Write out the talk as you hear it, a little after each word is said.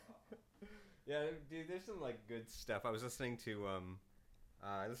Yeah, dude, there's some like good stuff. I was listening to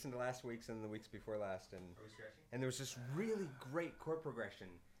I listened to last week's and the weeks before last, and there was this really great chord progression.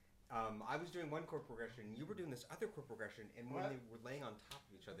 I was doing one chord progression, you were doing this other chord progression, and when they were laying on top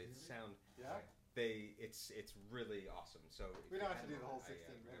of each other, it sound it's really awesome. So we don't have to do the whole 16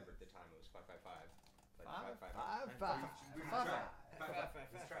 minutes. I remember at the time it was 555. Let's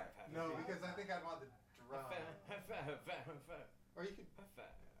try it. No, because I think I'd want the drum. Or you could.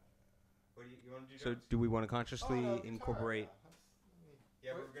 What do you want to do? So, do we want to consciously incorporate?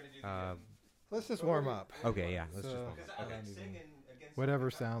 Yeah, we're gonna do. Let's just warm up. Okay, yeah. Let's just warm up. Whatever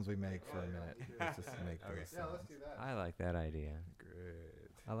sounds we make for a minute. Let's just make those sounds. Yeah, let's do that. I like that idea.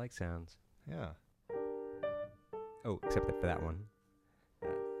 Good. I like sounds. Yeah. Oh, except for that one.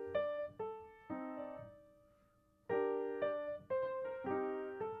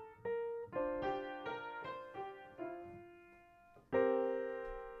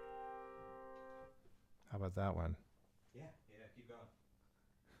 How about that one? Yeah, keep going.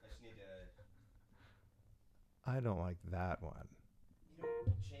 I just need to. I don't like that one. You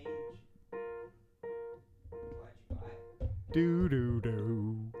don't change. Why'd you buy it? Do do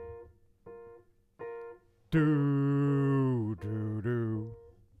do. Do do do.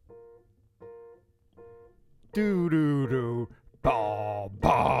 Do do do. Bom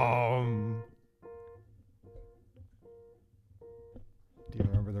bom. Do you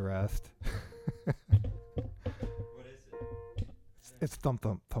remember the rest? What is it? It's thump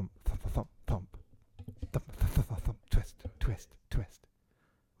thump thump thump thump thump. Thump thump thump thump. Twist twist twist.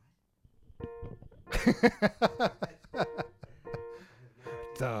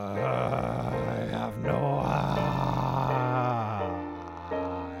 I have no idea.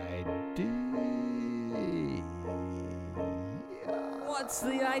 What's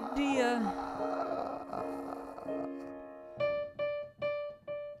the idea?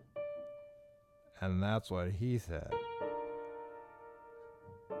 And that's what he said.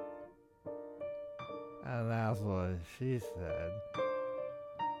 And that's what she said.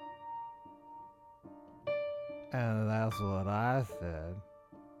 And that's what I said.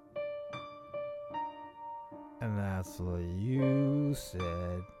 And that's what you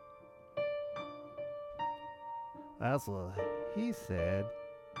said. That's what he said.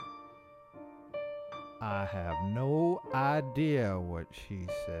 I have no idea what she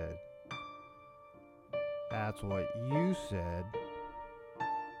said. That's what you said.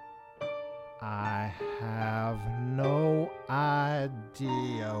 I have no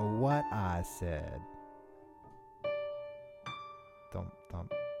idea what I said. Thump,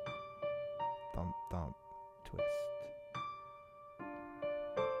 thump. Thump, thump. Twist.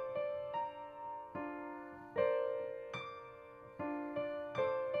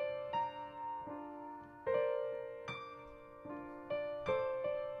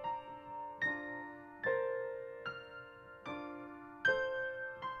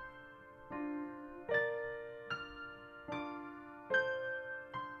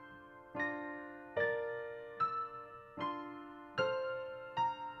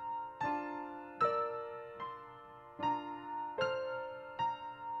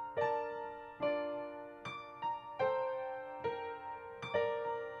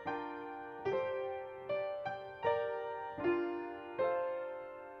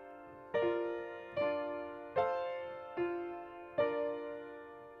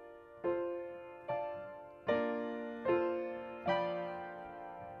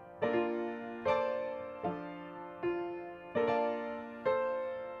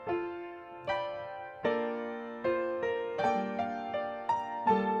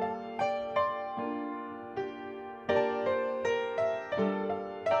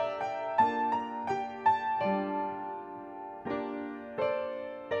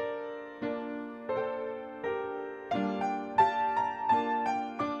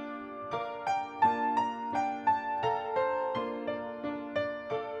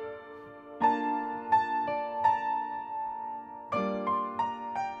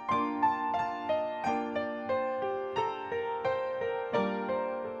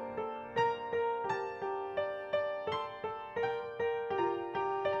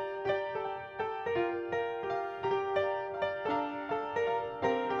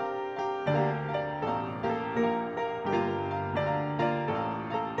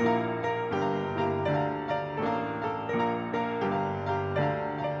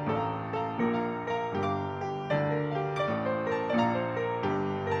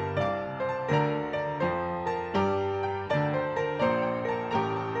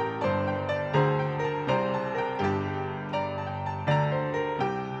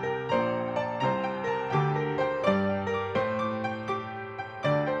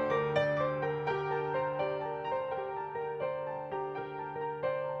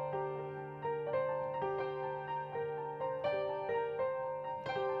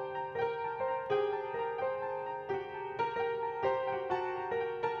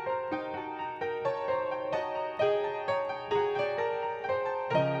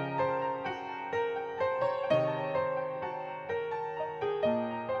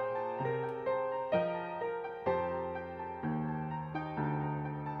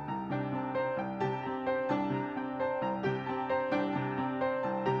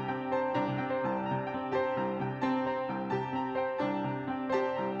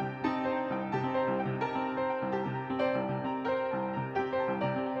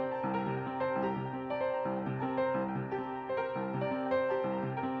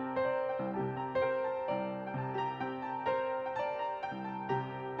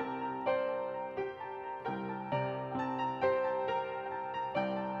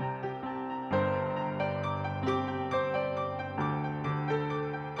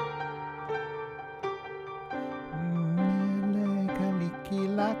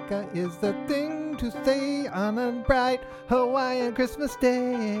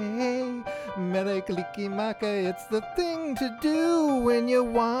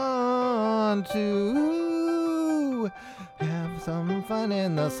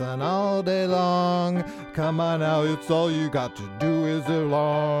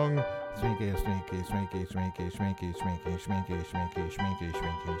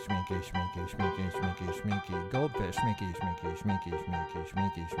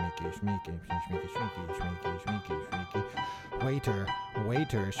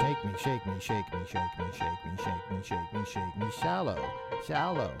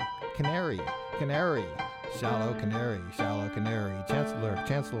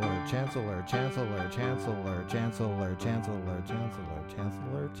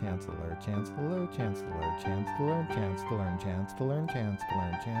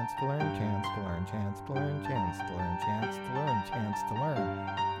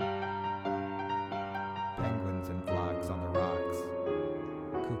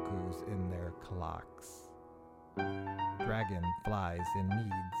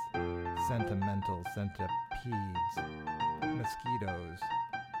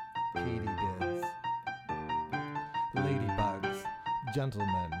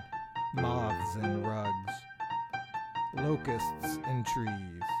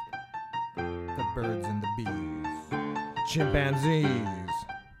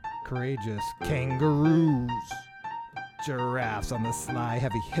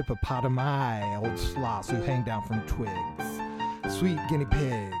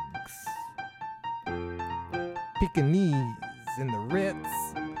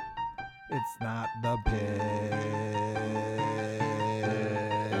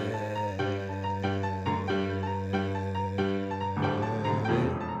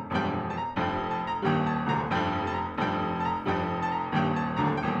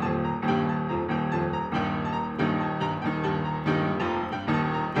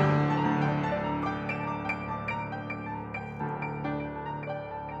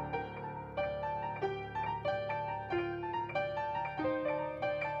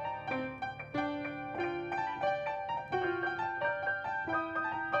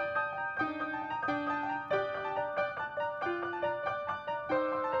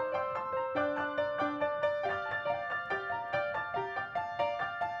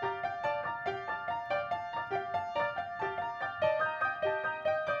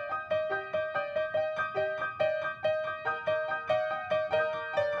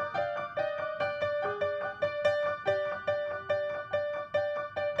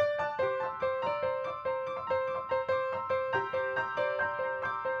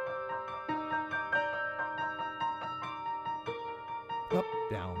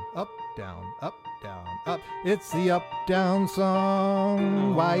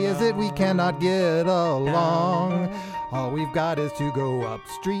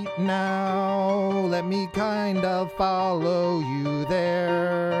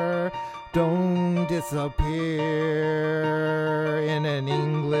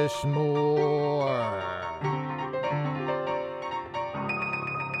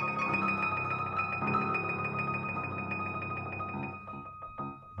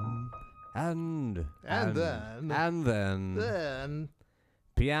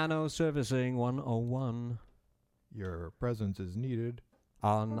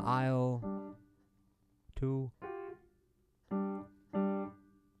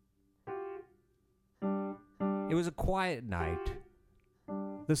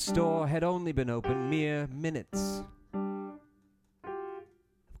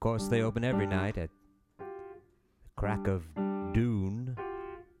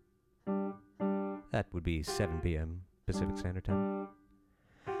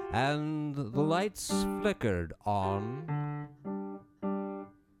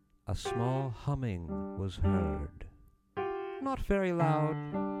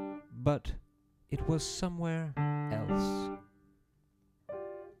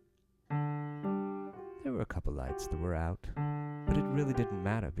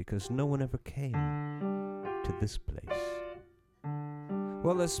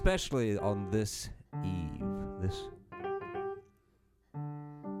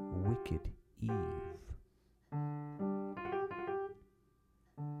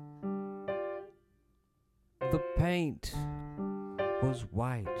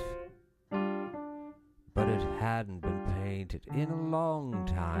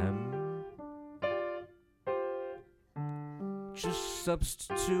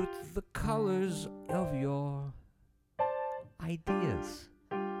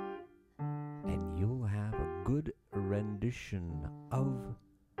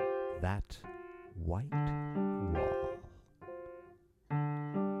 that white wall.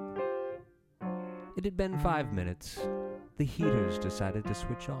 It had been 5 minutes. The heaters decided to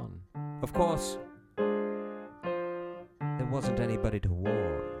switch on. Of course, there wasn't anybody to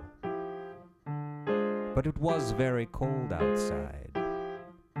warm. But it was very cold outside.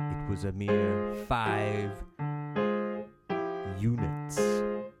 It was a mere 5 units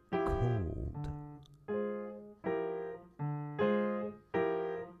cold.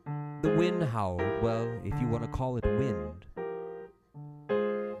 The wind howled, well, if you want to call it wind.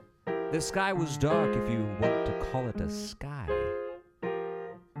 The sky was dark, if you want to call it a sky.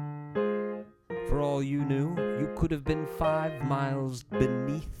 For all you knew, you could have been 5 miles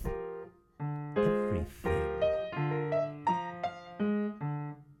beneath everything.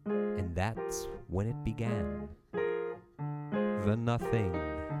 And that's when it began. The nothing.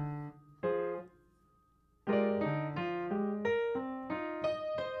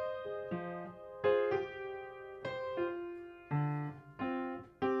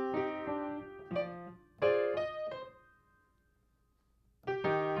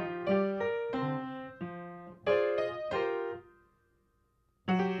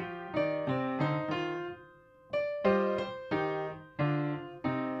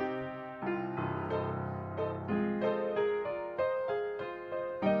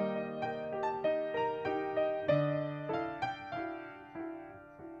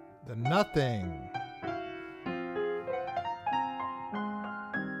 The nothing.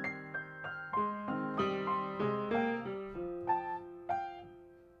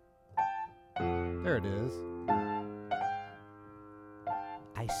 There it is.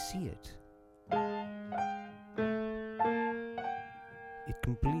 I see it. It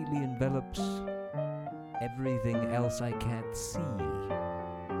completely envelops everything else I can't see.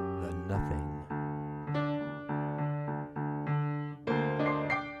 The nothing.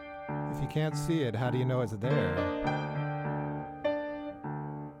 If you can't see it, how do you know it's there?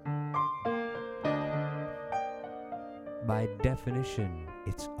 By definition,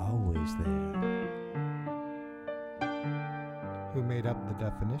 it's always there. Who made up the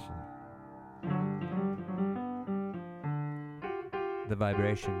definition? The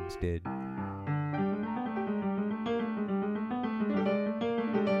vibrations did.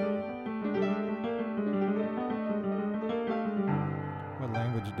 What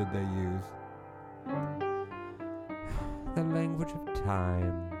language did they use? The language of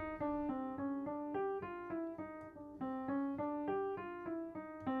time.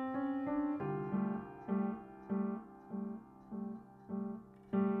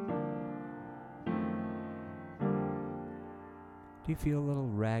 Do you feel a little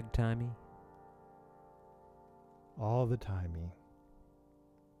ragtimey? All the timey.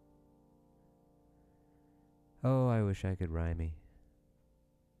 Oh, I wish I could rhyme-y.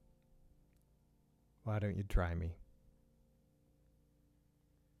 Why don't you try me?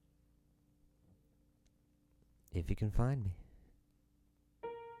 If you can find me.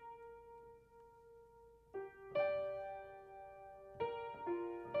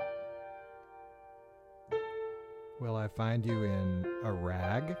 Will I find you in a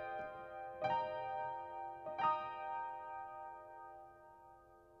rag?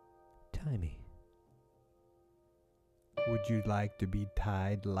 Timey. Would you like to be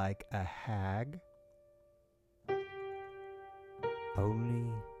tied like a hag? Only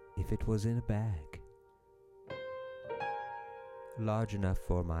if it was in a bag. Large enough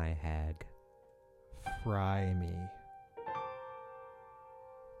for my hag. Fry me.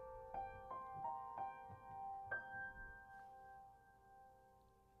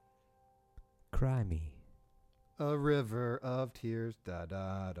 Cry me. A river of tears, da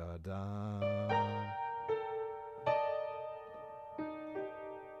da da da.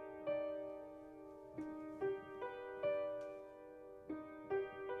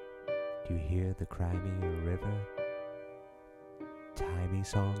 Do you hear the Cry Me a River? Timey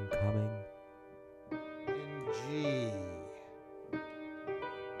song coming? In G.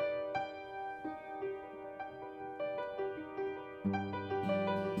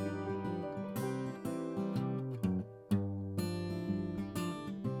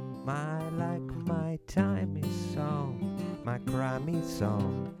 My timey song, my cry me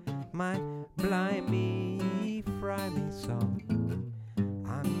song, my blimey fry me song.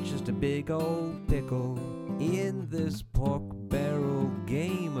 I'm just a big old pickle in this pork barrel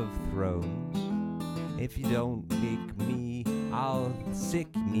Game of Thrones. If you don't pick me, I'll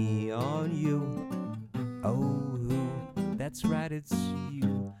sick me on you. Oh, that's right, it's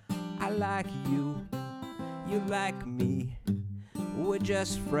you. I like you, you like me. We're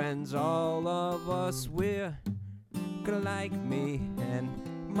just friends, all of us. We're gonna like me, and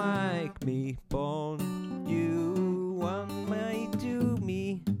make me born. You want me to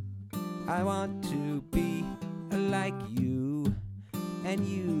me. I want to be like you and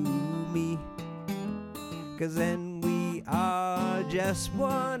you me. 'Cause then we are just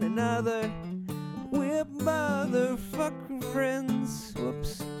one another. We're motherfucking friends.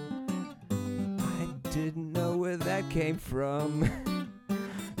 Whoops. I didn't know where that came from.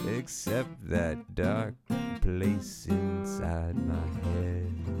 Except that dark place inside my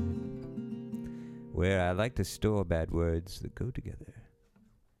head, where I like to store bad words that go together.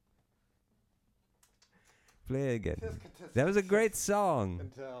 Play again. That was a great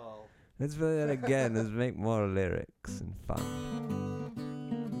song. Let's play that again. Let's make more lyrics and fun.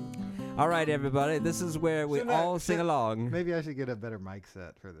 All right, everybody. This is where we all sing along. Maybe I should get a better mic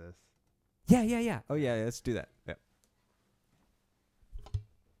set for this. Yeah. Oh, yeah, let's do that. Yeah.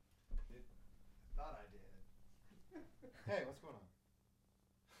 Thought I did. Hey, what's going on?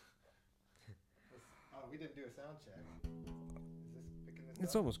 Oh, we didn't do a sound check. Is this picking this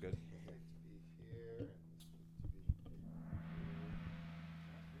It's up? almost good.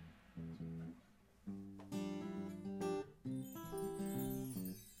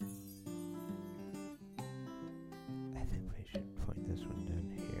 I think we should point this one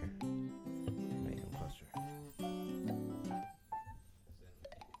down here. Make them closer.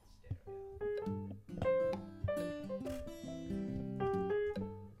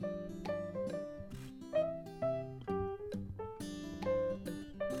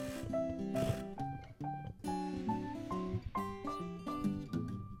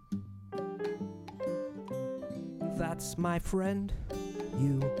 That's my friend,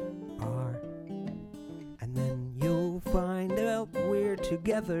 you are. And then you'll find out we're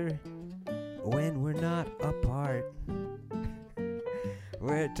together when we're not apart.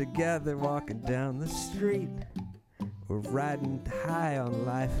 We're together walking down the street. We're riding high on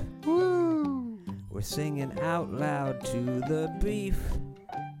life. Woo! We're singing out loud to the beef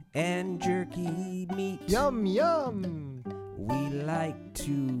and jerky meat. Yum, yum! We like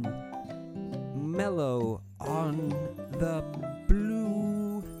to mellow on the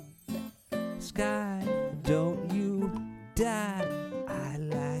blue sky. Don't you die, I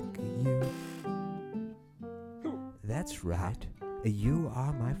like you. That's right, you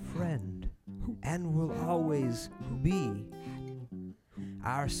are my friend and will always be.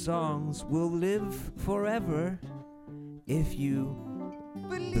 Our songs will live forever if you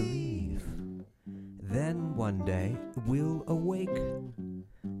believe. Then one day we'll awake.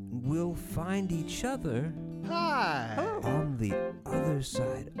 We'll find each other. Hi! On the other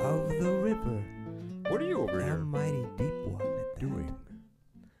side of the river. What are you over A here mighty deep one at that. doing?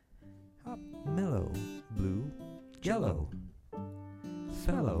 Up mellow, blue, jello.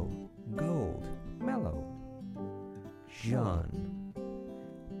 Fellow, gold, mellow. John,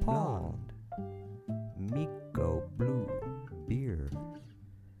 pond. Miko, blue, beer.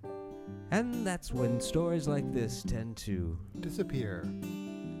 And that's when stories like this tend to Disappear.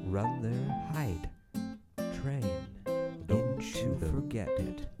 run their hide. Train. Don't you forget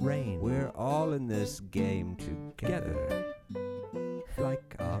it. Rain. We're all in this game together.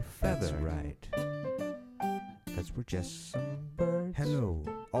 Like a feather. That's right. 'Cause we're just some birds. Hello,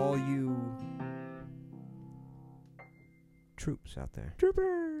 all you troops out there.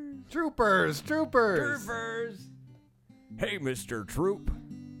 Troopers! Hey, Mr. Troop.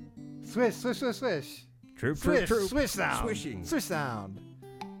 Swish, swish, swish, swish. Troop, Swish, swish sound. Swishing. Swish sound.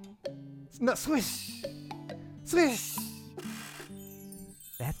 No, swish. Swish.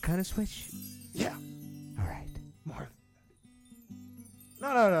 That kind of swish? Yeah. All right. More.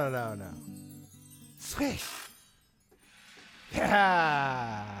 No. Swish.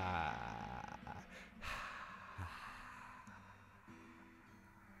 Yeah.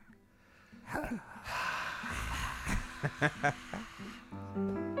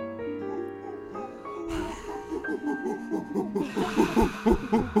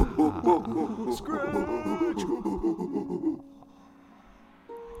 Scratch!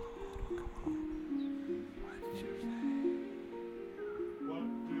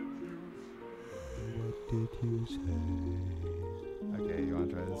 Did you say? Okay, you want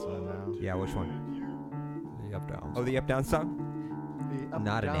to try this one now? Yeah, which one? The up down. Oh, the up down song? The up,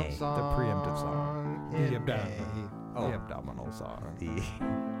 Not an down A. song. The preemptive song. in The abdominal. A. Oh. The abdominal song.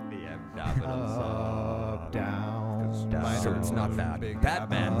 The abdominal song. Up, down, down. So it's not that Big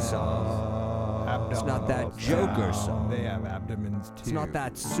Batman song. It's not that Joker song. They have abdomens too. It's not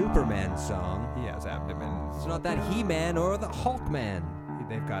that Superman song. He has abdomens. It's not that He-Man or the Hulkman.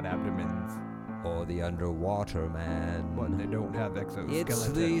 They've got abdomens, Or the Underwater Man. but they don't have exoskeletons. It's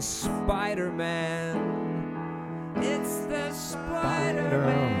the Spider-Man. It's the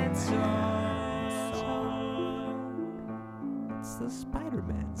Spider-Man song. It's the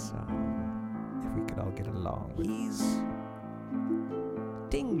Spider-Man song. If we could all get along. He's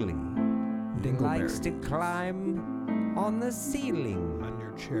tingly. He Dingleberry. likes to climb on the ceiling On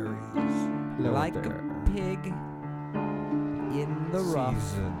your cherries. like a pig in the rough.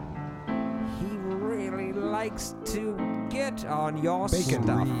 Season. He really likes to get on your Bacon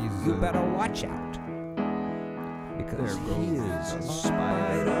stuff. reason. You better watch out. Because There he goes is the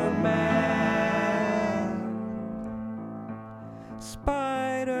Spider-Man.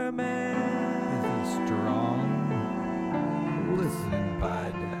 Spider-Man. Is he strong? Listen,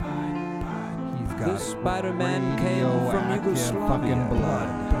 bud. He's got The Spider-Man came from radioactive Yugoslavia. fucking blood.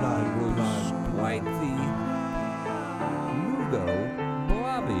 He was quite the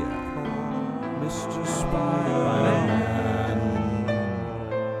Yugoslavia. Mr. Spider-Man.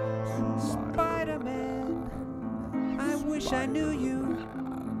 Spider-Man, I wish I knew you.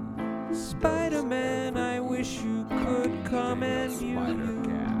 Spider-Man, I wish you could come and view you.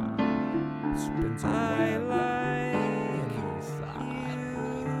 I like you.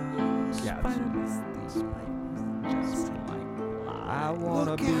 Spider-Man. I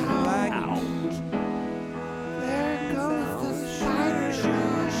wanna be like you. There goes the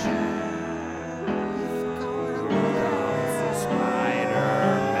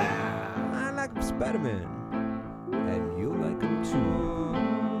Spider-Man. I like Spider-Man, and you like him too.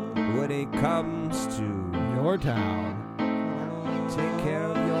 When it comes to Your town take care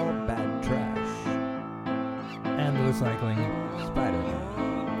of your bad trash, and the recycling Spider-Man.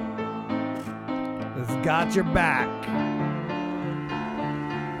 has got your back.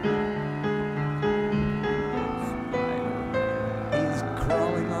 He's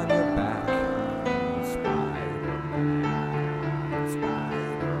crawling on your back.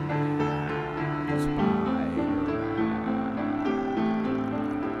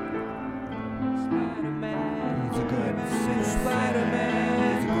 Spider-Man. He's a good citizen. Spider-Man.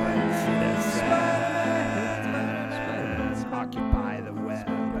 He's a good Spider-Man. Occupy the web.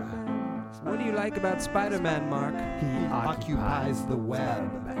 What do you like about Spider-Man, Mark? He occupies the web.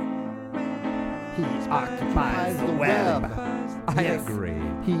 He occupies the web. I Yes. agree.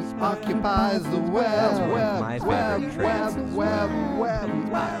 He occupies the web. That's one of my Web, favorite web, traits. web, web.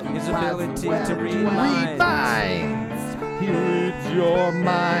 His Occupies ability the web. to read Read minds. minds. He reads your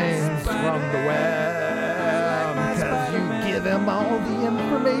minds from the web. Because you give him all the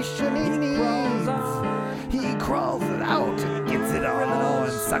information he needs. He crawls it out and gets it all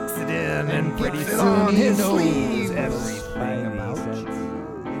and sucks it in and Pretty puts it soon on he his knows sleeves. everything about you. you.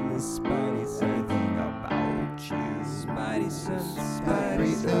 In the Spidey sense. Everything about you. Spidey sense. Spidey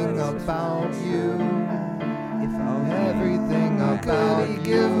Everything sense. about you. If only Everything about you.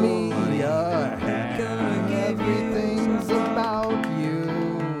 Give me a hand. gonna give Everything's you about you.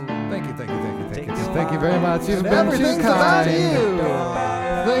 Thank you, thank you, thank you, thank Take you. your Thank you very much. You've been Everything's too about kind. you.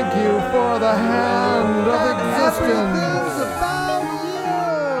 Thank you for the hand of existence. Everything's about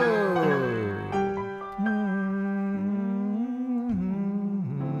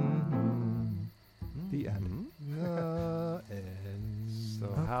The end. The end. So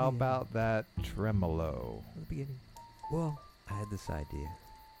how about that tremolo? At the beginning. Well, I had this idea.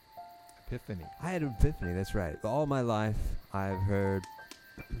 Epiphany. I had an epiphany, that's right. All my life, I've heard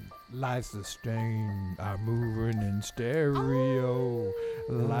Life's a strain, I'm moving in stereo.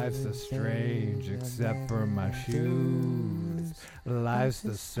 Life's a strange except for my shoes. Life's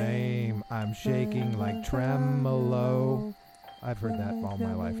the same, I'm shaking like tremolo. I've heard that all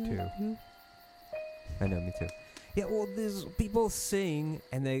my life too. I know, me too. Yeah, well, there's people sing,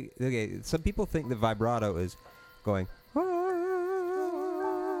 and some people think the vibrato is going,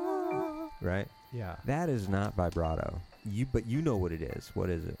 right? Yeah, That is not vibrato. But you know what it is. What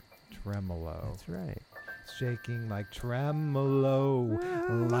is it? tremolo. That's right. Shaking like tremolo.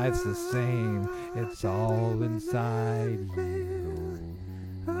 Life's the same, it's all inside you.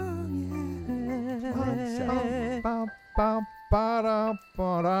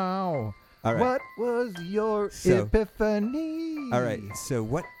 All right. What was your So- epiphany? All right. So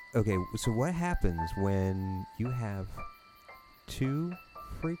what? Okay. So what happens when you have two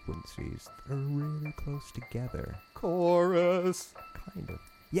frequencies that are really close together? Chorus. Kind of.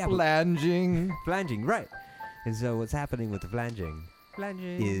 Yeah. but Flanging. flanging. Right. And so what's happening with the flanging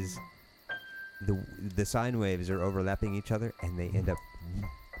is the sine waves are overlapping each other, and they end up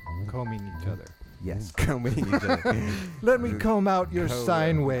Combing each other. combing each other. Let me comb out your Comb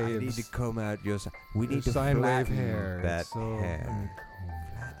sine out. waves. I need to comb out your. We Your need to sine wave flatten hair. that So, let me hair. comb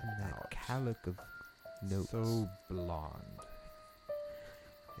Flatten that out. calic of notes. So blonde.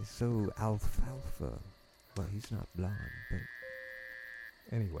 It's so alfalfa. Well, he's not blonde, but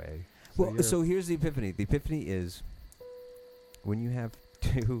Anyway. well. So here's the epiphany. The epiphany is when you have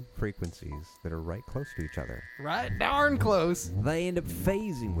two frequencies that are right close to each other. right darn close. They end up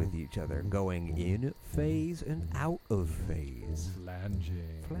phasing with each other, going in phase and out of phase.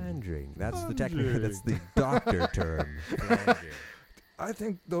 Flanging. That's the technical. That's the doctor term. Flanging. I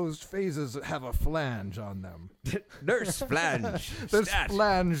think those phases have a flange on them. Nurse flange. There's Stat.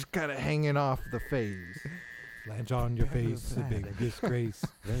 flange kind of hanging off the phase. Flange on your face, a big disgrace.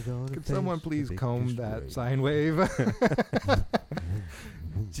 Can someone please comb that sine wave?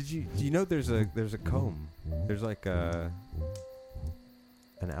 Do you know there's a comb? There's like an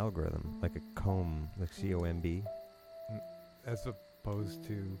algorithm, like a comb, like COMB. As opposed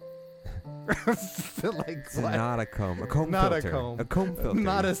to like It's not a comb. A comb not filter. a comb. A comb filter.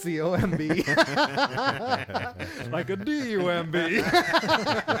 Not a COMB. Like a DUMB.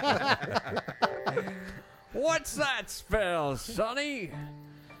 What's that spell, Sonny?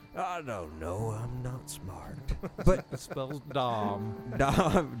 I don't know. I'm not smart. But It spells Dom.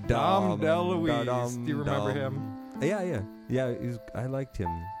 Dom DeLuise. Do you remember him? Yeah. I liked him.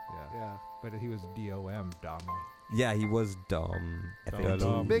 Yeah. But he was DOM, Dom. Yeah, he was Dom.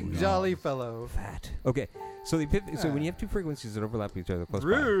 Dom. Big jolly fellow. Fat. Okay, so so when you have two frequencies that overlap each other close by,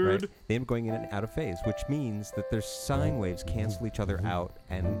 Rude. right, they end up going in and out of phase, which means that their sine waves cancel each other out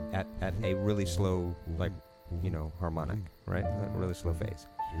and at a really slow, like, harmonic, right? A really slow phase.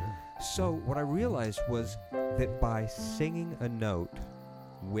 So what I realized was that by singing a note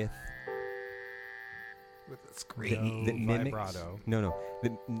with With a scream. that mimics vibrato.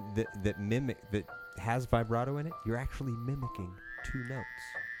 that has vibrato in it, you're actually mimicking two notes.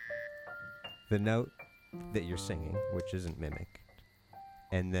 The note that you're singing, which isn't mimicked,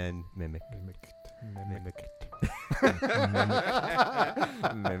 and then mimic. Mimicked.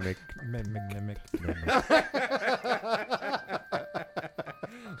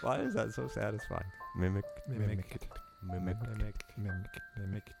 Why is that so satisfying? Mimic. Mimicked.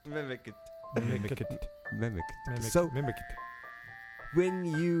 So when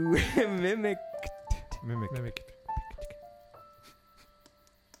you mimic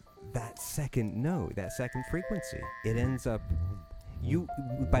that second note, that second frequency, it ends up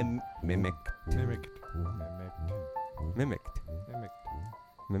by mimicked.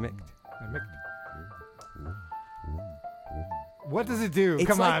 What does it do? It's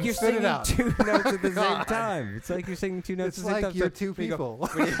Come like on, you're spit singing it out. two notes at the same God. time. It's like you're singing two notes It's at the same like time. you're So two you go- people.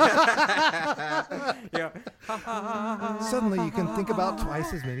 Yeah. Suddenly you can think about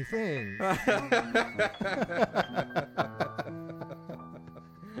twice as many things.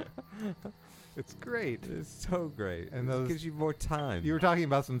 It's great. It's so great. And It those- gives you more time. You were talking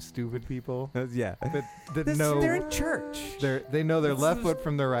about some stupid people Yeah. that know They're in church. they know their It's left those- foot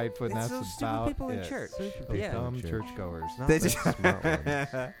from their right foot, and it's that's those stupid about people in it. church. Those Yeah. dumb churchgoers. Not They the just- smart ones.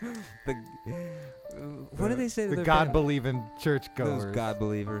 What do they say to The their God parents? believing churchgoers. Those God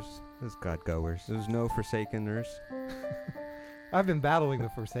believers. Those God goers. Those no forsakeners. I've been battling the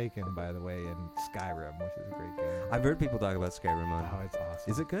Forsaken, by the way, in Skyrim, which is a great game. I've heard people talk about Skyrim on. Oh, it's awesome.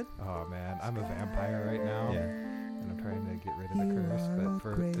 Is it good? Oh man, I'm a vampire right now, Yeah. and I'm trying to get rid of the curse.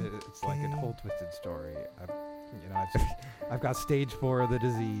 But it's like a whole twisted story. I've got stage 4 of the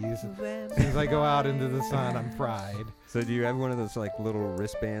disease. As soon as I go out into the sun, I'm fried. So do you have one of those like little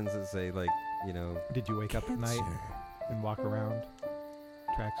wristbands that say like, Did you wake up at night and walk around?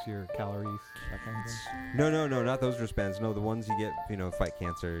 Tracks your calories, that kind of thing. No, not those wristbands. No, the ones you get, fight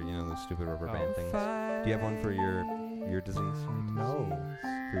cancer. Those stupid rubber band things. Do you have one for your disease? No.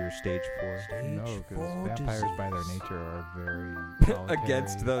 For your stage 4? No, because vampires by their nature are very solitary.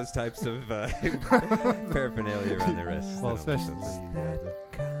 Against those types of paraphernalia around their wrists. Well, I don't especially think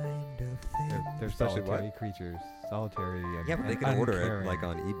they're Especially solitary creatures, solitary and yeah, but they and can order it uncaring. like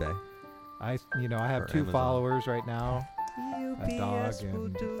on eBay. I have or 2 Amazon. followers right now, a dog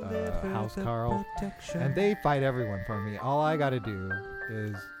and House Carl, and they fight everyone for me. All I gotta do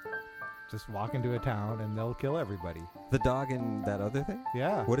is just walk into a town and they'll kill everybody. The dog and that other thing?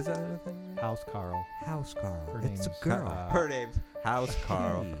 Yeah. What is that other thing? House Carl. House Carl. Her It's a name's, girl. Her name's House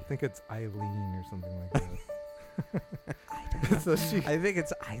Carl. I think it's Eileen or something like that. So she I think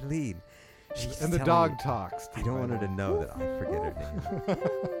it's Eileen. She's and the telling dog me- talks. I don't want her to know that I forget her name.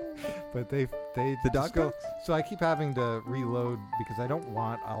 But they The just dog go. talks? So I keep having to reload because I don't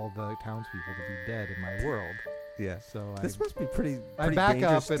want all the townspeople to be dead in my world. Yeah. So This must be pretty I back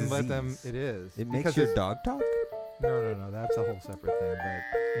up dangerous and let them. disease. It is. It makes because your it's- dog talk? No. That's a whole separate thing. But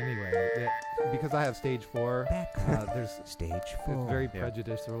anyway, because I have stage 4. There's Stage it's 4. very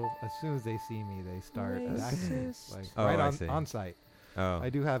prejudicial. As soon as they see me, they start attacking me, Racist. like Oh, right I see. on site. Oh. I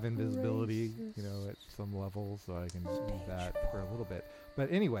do have invisibility, at some level, so I can do that for a little bit.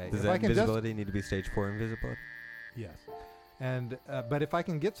 But anyway, Does if that I can invisibility need to be stage 4 invisibility? yes. And but if I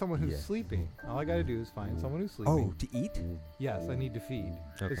can get someone who's sleeping, all I got to do is find someone who's sleeping. Oh, to eat? Yes, I need to feed.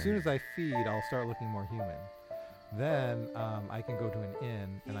 Okay. As soon as I feed, I'll start looking more human. Then I can go to an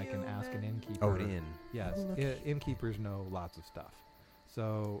inn and I can ask an innkeeper. Oh, an inn. Yes, innkeepers know lots of stuff.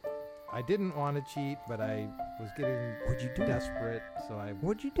 So I didn't want to cheat, but I was getting desperate. So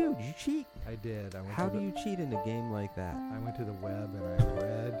What'd you do? Did you cheat? I did. How do you cheat in a game like that? I went to the web and I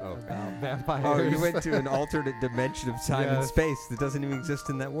read about vampires. Oh, you went to an alternate dimension of time and Yes. space that doesn't even exist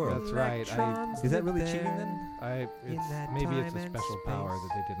in that world. That's right. Is that really cheating then? Maybe it's a special power that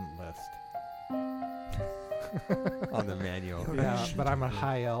they didn't list. On the manual. Yeah, but I'm a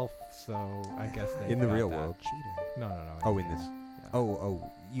high elf, so I guess they In the got real that. world. No. Oh, in this. Yeah. Oh,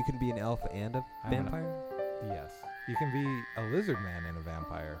 you can be an elf and a I'm an- vampire? Yes. You can be a lizard man and a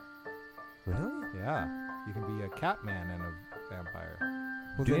vampire. Really? Yeah. You can be a cat man and a vampire.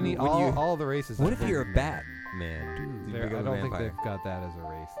 Well, All the races. what have if you're a been- bat man? Dude, You become I a don't think vampire. they've got that as a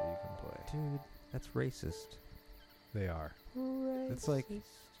race that you can play. Dude, that's racist. They are. It's like,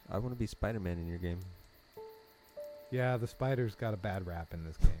 I want to be Spider-Man in your game. Yeah, the spider's got a bad rap in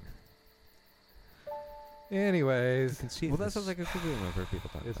this game. Anyways, Well, that sounds like a cool game I've heard people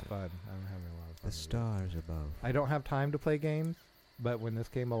talk it's about. fun. I'm having a lot of fun. The with it. stars above. I don't have time to play games, but when this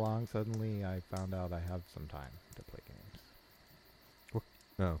came along, suddenly I found out I have some time to play games.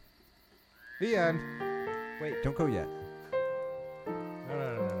 Oh. The end. Wait, don't go yet.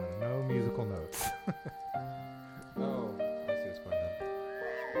 No musical notes. Oh, I see what's going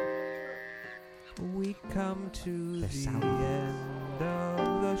on. We come to the end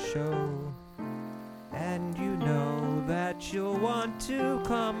of the show, and you know that you'll want to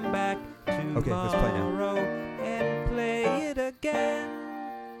come back tomorrow and play it again.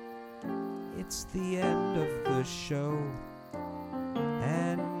 It's the end of the show,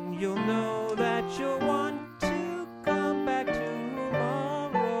 and you'll know that you'll want to come back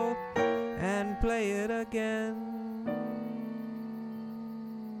tomorrow and play it again.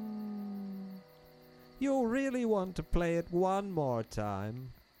 You'll really want to play it one more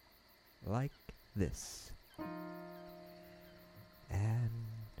time, like this. And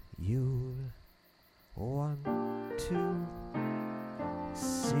you'll want to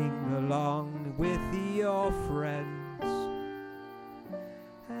sing along with your friends,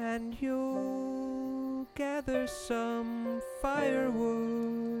 and you'll gather some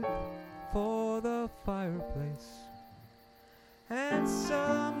firewood for the fireplace, and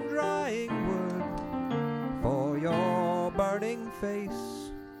some drying wood for your burning face.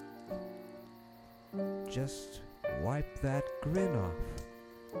 Just wipe that grin off,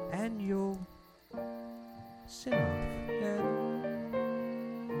 and you'll sin off. And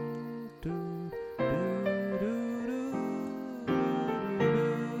do do do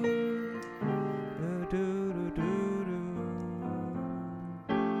do do do do.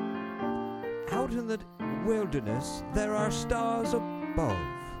 Out in the wilderness, there are stars above.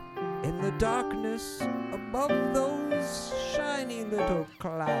 In the darkness above those shiny little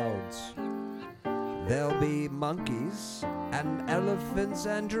clouds, there'll be monkeys and elephants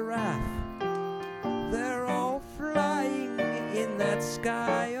and giraffe. They're all flying in that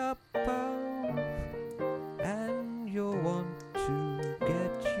sky above. And you'll want to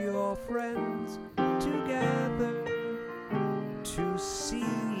get your friends together to see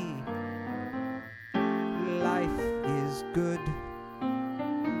life is good.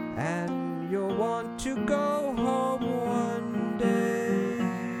 And you'll want to go home one day.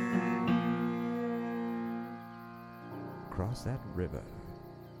 Cross that river,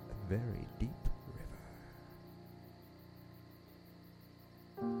 a very deep river.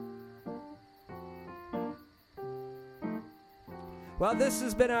 Well, this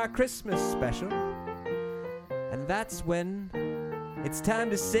has been our Christmas special. And that's when it's time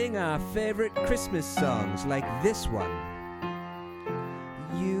to sing our favorite Christmas songs, like this one.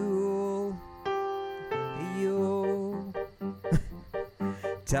 You'll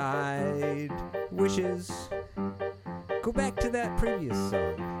tide wishes. Go back to that previous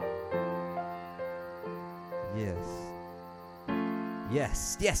song.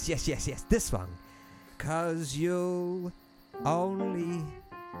 Yes, this one. 'Cause you'll only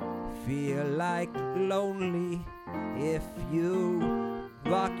feel like lonely if you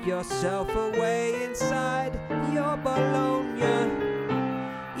lock yourself away inside your Bologna.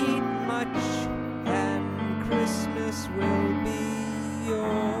 Eat much and Christmas will be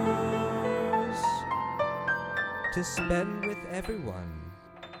yours to spend with everyone,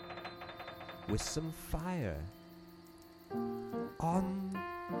 with some fire on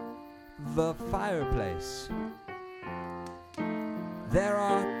the fireplace. There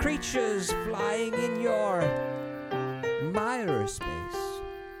are creatures flying in your mire space.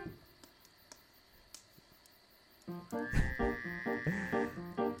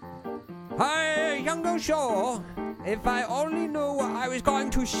 Hi, younger Shaw. If I only knew I was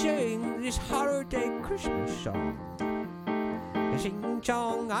going to sing this holiday Christmas song. Sing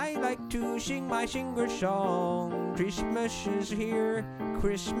song, I like to sing my singer song. Christmas is here,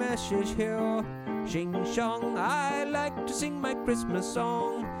 Christmas is here. Sing song, I like to sing my Christmas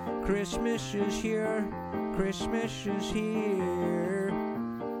song. Christmas is here, Christmas is here.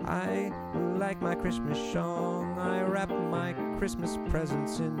 I like my Christmas song. I wrap my Christmas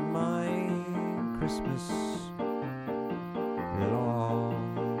presents in my Christmas long.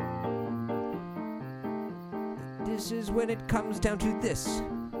 This is when it comes down to this,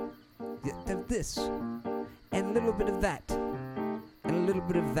 of this, and a little bit of that, and a little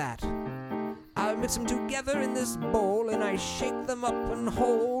bit of that. I mix them together in this bowl, and I shake them up and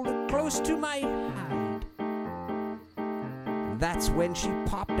hold it close to my hide. That's when she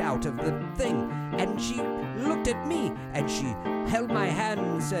popped out of the thing, and she looked at me, and she held my hand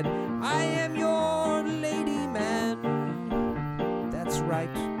and said, I am your lady man. That's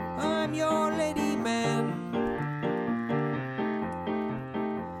right, I'm your lady man.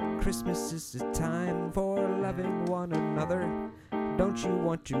 Christmas is the time for loving one another. Don't you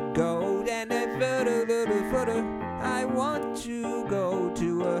want to go? I want to go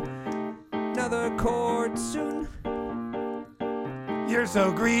to another chord soon. You're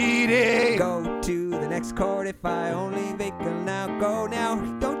so greedy. Go to the next chord if I only make a now. Go now.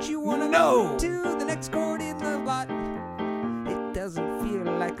 Don't you want to go to the next chord in the lot? It doesn't feel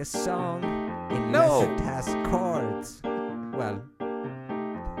like a song unless it has chords. Well,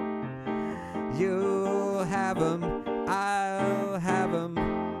 you'll have 'em, I'll have 'em.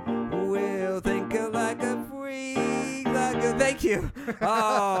 We'll think of like a freak, like a... Thank you.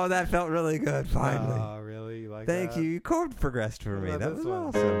 Oh, that felt really good, finally. Oh, really? You like Thank that? you. You chord progressed for me. What That about was this one?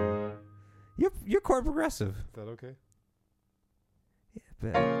 awesome. You're chord progressive. Is that okay? Yeah,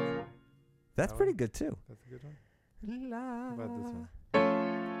 but that's That pretty one? good too. That's a good one. La, How about this one?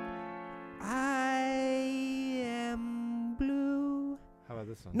 I am blue. How about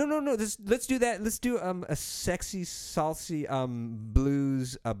this one? No. Let's do that. Let's do a sexy, salsy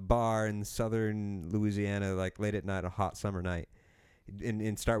blues bar in southern Louisiana, like late at night, a hot summer night,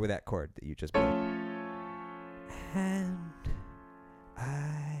 and start with that chord that you just played. And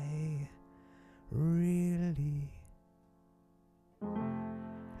I really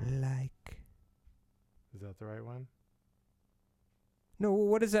like. Is that the right one? No,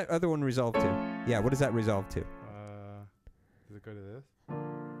 what does that other one resolve to? Yeah, what does that resolve to? Does it go to this?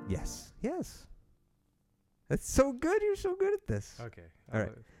 Yes. That's so good. You're so good at this. Okay. All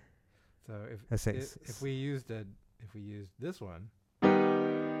right. So if we used this one.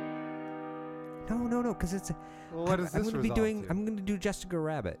 No, because it's. Well, what does this I'm going to be resolve doing. to? I'm going to do Jessica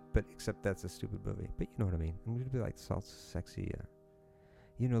Rabbit, but except that's a stupid movie. But you know what I mean. I'm going to be like sexy.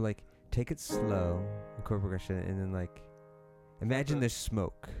 Like take it slow, chord progression, and then like, imagine there's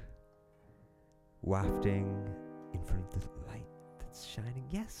smoke wafting in front of the light that's shining.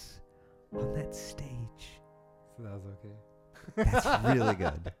 Yes, on that stage. So that was okay. That's really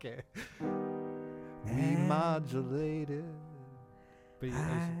good. Okay. And Modulated. But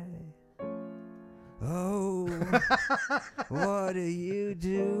oh, what are you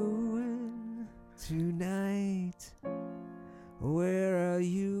doing tonight? Where are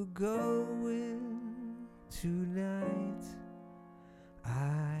you going tonight?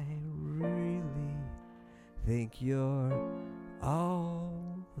 I really think you're all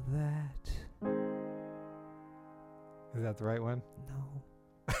that. Is that the right one? No.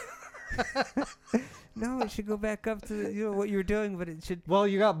 No, it should go back up to what you were doing, but it should. Well,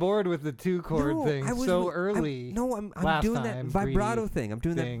 you got bored with the 2-chord thing early. I'm last doing time, that vibrato thing. I'm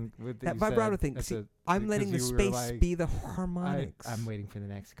doing that vibrato thing. See, I'm letting the space be the harmonics. I'm waiting for the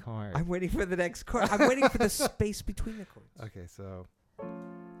next chord. I'm waiting for the next chord. I'm waiting for the space between the chords. Okay, so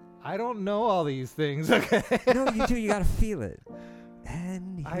I don't know all these things. Okay. No, you do. You gotta feel it.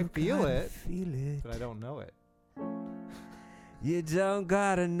 And I feel it, feel it, but I don't know it. You don't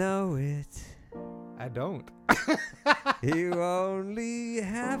gotta know it. I don't. You only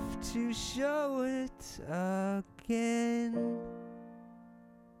have to show it again.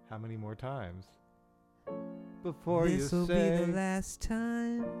 How many more times? Before This'll you say be the last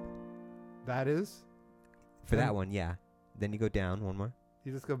time. that is? For that one, yeah. Then you go down one more.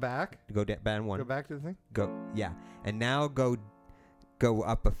 You just go back? You go down one. Go back to the thing? Go, yeah. And now go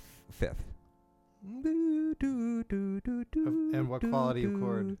up a fifth. And what quality of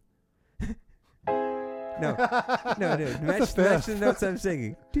chord? No. Match the notes I'm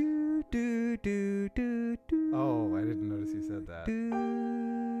singing. Oh, I didn't notice you said that.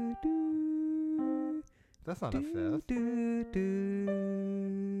 That's not a fifth.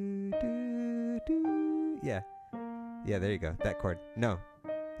 Yeah. Yeah, there you go. That chord. No.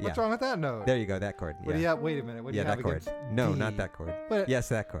 Yeah. What's wrong with that note? There you go. That chord. What do you have? Wait a minute. What do you have that chord. against No, D? not that chord. What? Yes,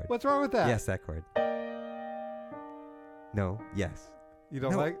 that chord. What's wrong with that? Yes, that chord. No. Yes. You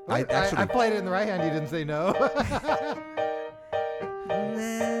don't No, like? I actually- I played it in the right hand. You didn't say no. And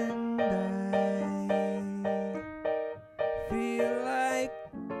I feel like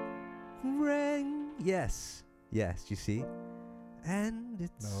rain. Yes. Yes, you see? And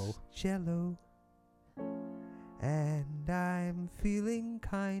it's No. jello. And I'm feeling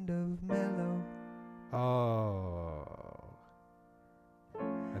kind of mellow. Oh.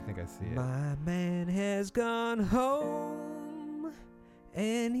 I think I see it. My man has gone home.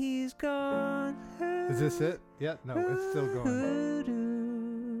 And he's gone. Is this it? Yeah. No, it's still going.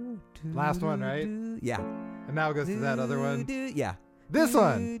 Last one, right? Yeah. And now it goes to that other one. Yeah. This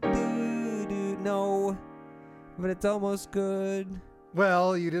one. No. But it's almost good.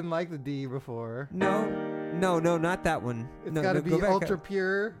 Well, you didn't like the D before. No, not that one. It's no, got to no, be go back ultra up.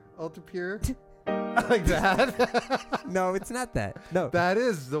 pure. Ultra pure. Like that. No, it's not that. No. That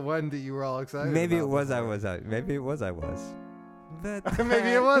is the one that you were all excited Maybe about it was. before. Maybe it was. I was. But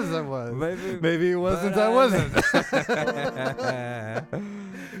Maybe it was. I was. Maybe it wasn't. I wasn't.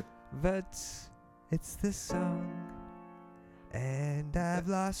 But it's this song, and I've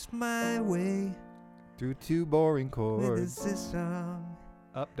lost my way. Through two boring With chords. this song.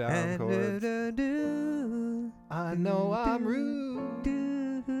 Up, down And chords. I know I'm rude.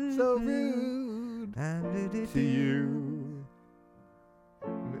 So rude to you.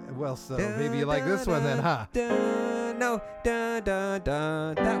 Well, so maybe you like this one then, huh? No,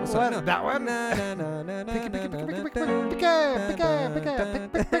 that was What? no. That one?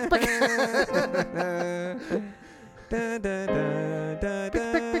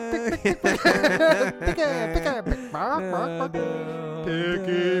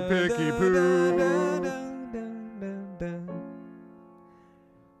 Picky, picky poo.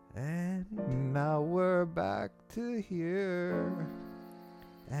 And now we're back to here.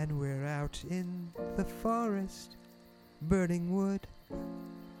 And we're out in the forest, burning wood.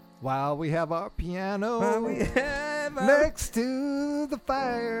 While we have our piano While we have our next to the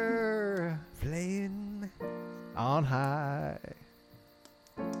fire playing on high.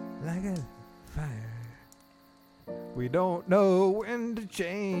 like a fire. We don't know when to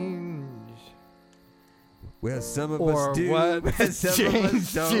change. Well, some of Or us do, what but has some of us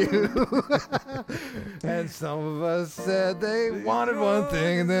changed don't. you. And some of us said they wanted one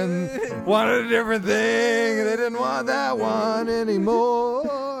thing and then wanted a different thing. And they didn't want that one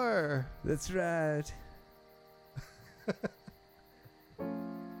anymore. That's right.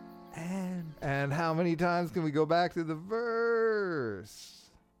 And how many times can we go back to the verse?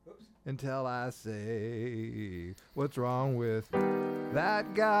 Until I say, what's wrong with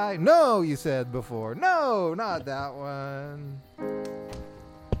that guy? No, you said before. No, not that one.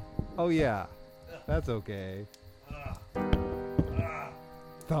 Oh, yeah. That's okay.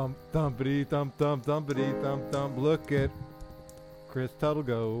 Thump, thumpity, thump, thump, thumpity, thump, thump. Look at Chris Tuttle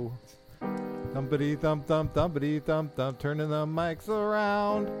go. Thumpity, thump, thump, thumpity, thump, thump. Turning the mics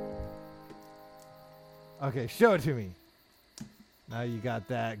around. Okay, show it to me. Now you got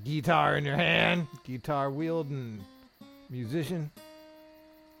that guitar in your hand. Guitar wielding musician.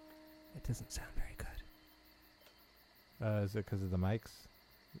 It doesn't sound very good. Is it because of the mics?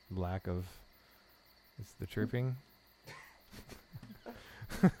 Lack of... It's the chirping?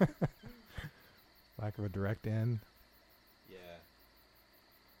 Lack of a direct end? Yeah.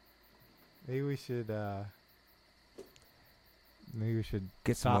 Maybe we should...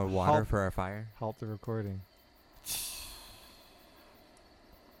 Get some more water for our fire. halt the recording.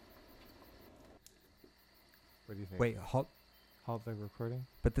 What do you think? Wait, halt. Halt the recording?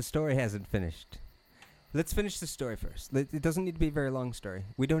 But the story hasn't finished. Let's finish the story first. It doesn't need to be a very long story.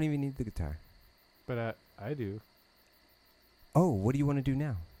 We don't even need the guitar. But I do. Oh, what do you want to do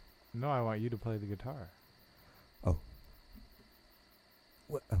now? No, I want you to play the guitar. Oh.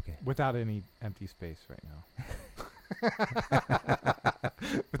 What? Okay. Without any empty space right now.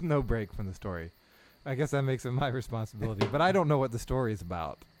 With no break from the story. I guess that makes it my responsibility. But I don't know what the story is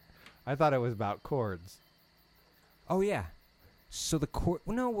about. I thought it was about chords. Oh, yeah. So the chord...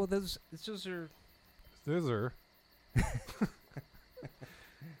 Well, no, well, those are... Scissor.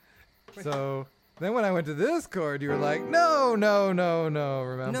 So then when I went to this chord, you were like, no,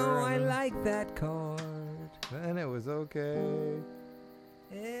 remember? No, I like that chord. Then it was okay.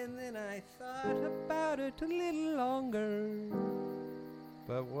 And then I thought about it a little longer.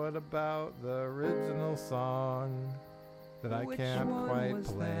 But what about the original song that I Which can't one quite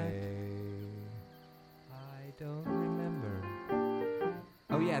was play? I don't remember.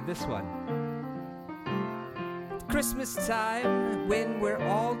 Oh yeah, this one. Christmas time when we're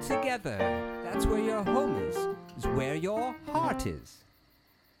all together. That's where your home is where your heart is.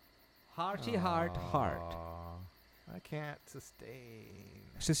 Hearty heart, heart. I can't sustain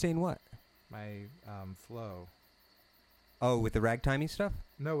Sustain what? my flow. Oh, with the ragtimey stuff?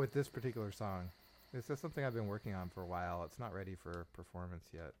 No, with this particular song. This is something I've been working on for a while. It's not ready for performance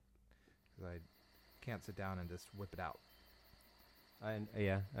yet. Because I can't sit down and just whip it out.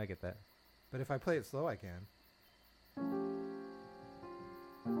 Yeah, I get that. But if I play it slow, I can.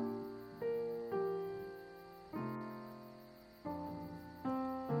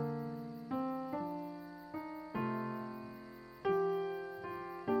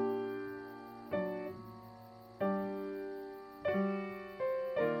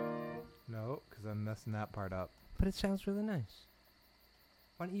 No, because I'm messing that part up. But it sounds really nice.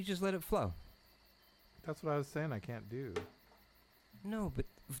 Why don't you just let it flow? That's what I was saying I can't do. No, but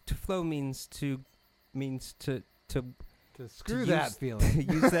to flow means to To screw use- that feeling.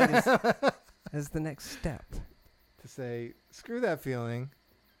 use that as the next step. To say, screw that feeling.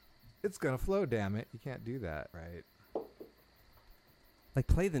 It's going to flow, damn it. You can't do that, right? Like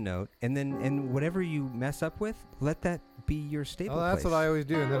play the note, and whatever you mess up with, let that be your stable. Oh, that's place. what I always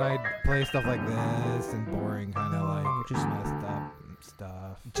do. And then I play stuff like this and boring kind of No, like just- messed up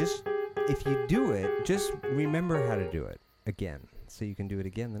stuff. Just if you do it, just remember how to do it again, so you can do it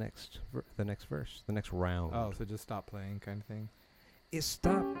again the next verse, the next round. Oh, so just stop playing kind of thing? Is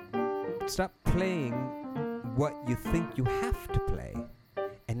stop playing what you think you have to play,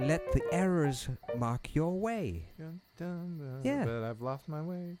 and let the errors mark your way. Yeah. But I've lost my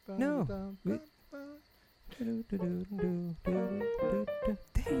way. No. There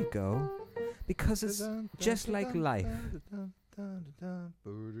you go. Because it's just like life.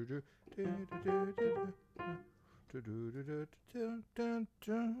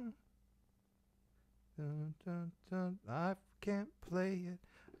 I can't play it,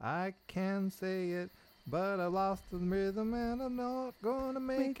 I can say it, but I lost the rhythm and I'm not gonna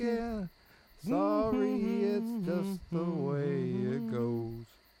make it. Sorry, it's just the way it goes.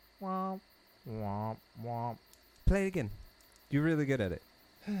 Womp, womp, womp. Play it again. You're really good at it.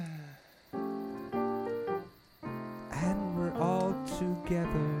 And we're all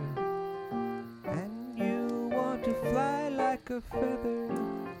together, and you want to fly like a feather,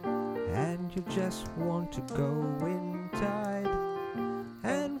 and you just want to go in tide,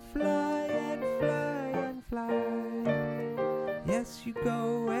 and fly and fly and fly. Yes, you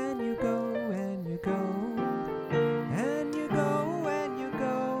go and you go and you go, and you go and you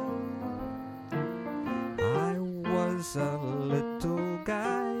go. I was a little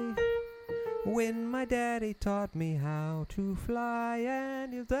guy when my daddy taught me how to fly,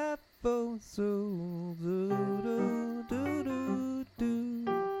 and you that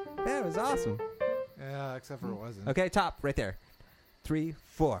that was awesome. Yeah, except for it wasn't. Okay, top right there. 3,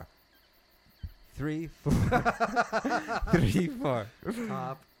 4. 3, 4. 3, 4.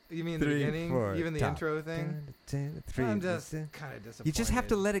 Top. You mean the 3, beginning? 4. Even the top. intro thing? 3. I'm just kind of disappointed. You just have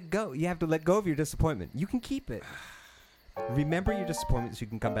to let it go. You have to let go of your disappointment. You can keep it. Remember your disappointment so you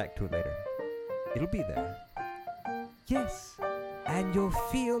can come back to it later. It'll be there. Yes. And you'll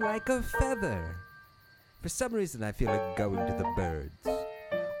feel like a feather. For some reason, I feel like going to the birds.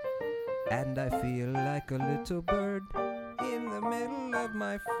 And I feel like a little bird in the middle of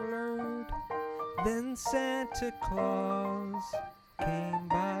my flirt. Then Santa Claus came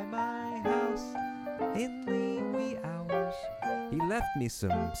by my house in the wee hours. He left me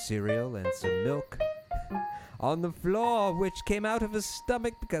some cereal and some milk on the floor, which came out of his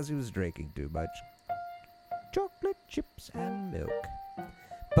stomach because he was drinking too much chocolate chips and milk.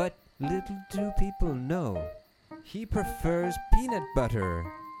 But little do people know, he prefers peanut butter,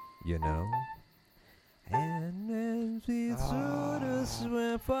 you know. And as we sort of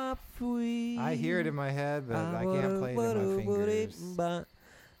swam up free, I hear it in my head, but I can't play it in my fingers.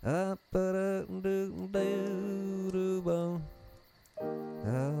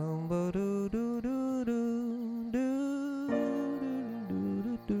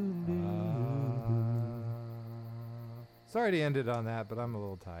 Sorry to end it on that, but I'm a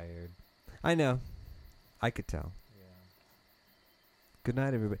little tired. I know. I could tell. Yeah. Good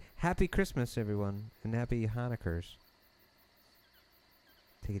night, everybody. Happy Christmas, everyone, and happy Hanukkahs.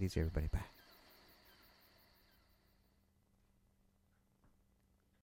 Take it easy, everybody. Bye.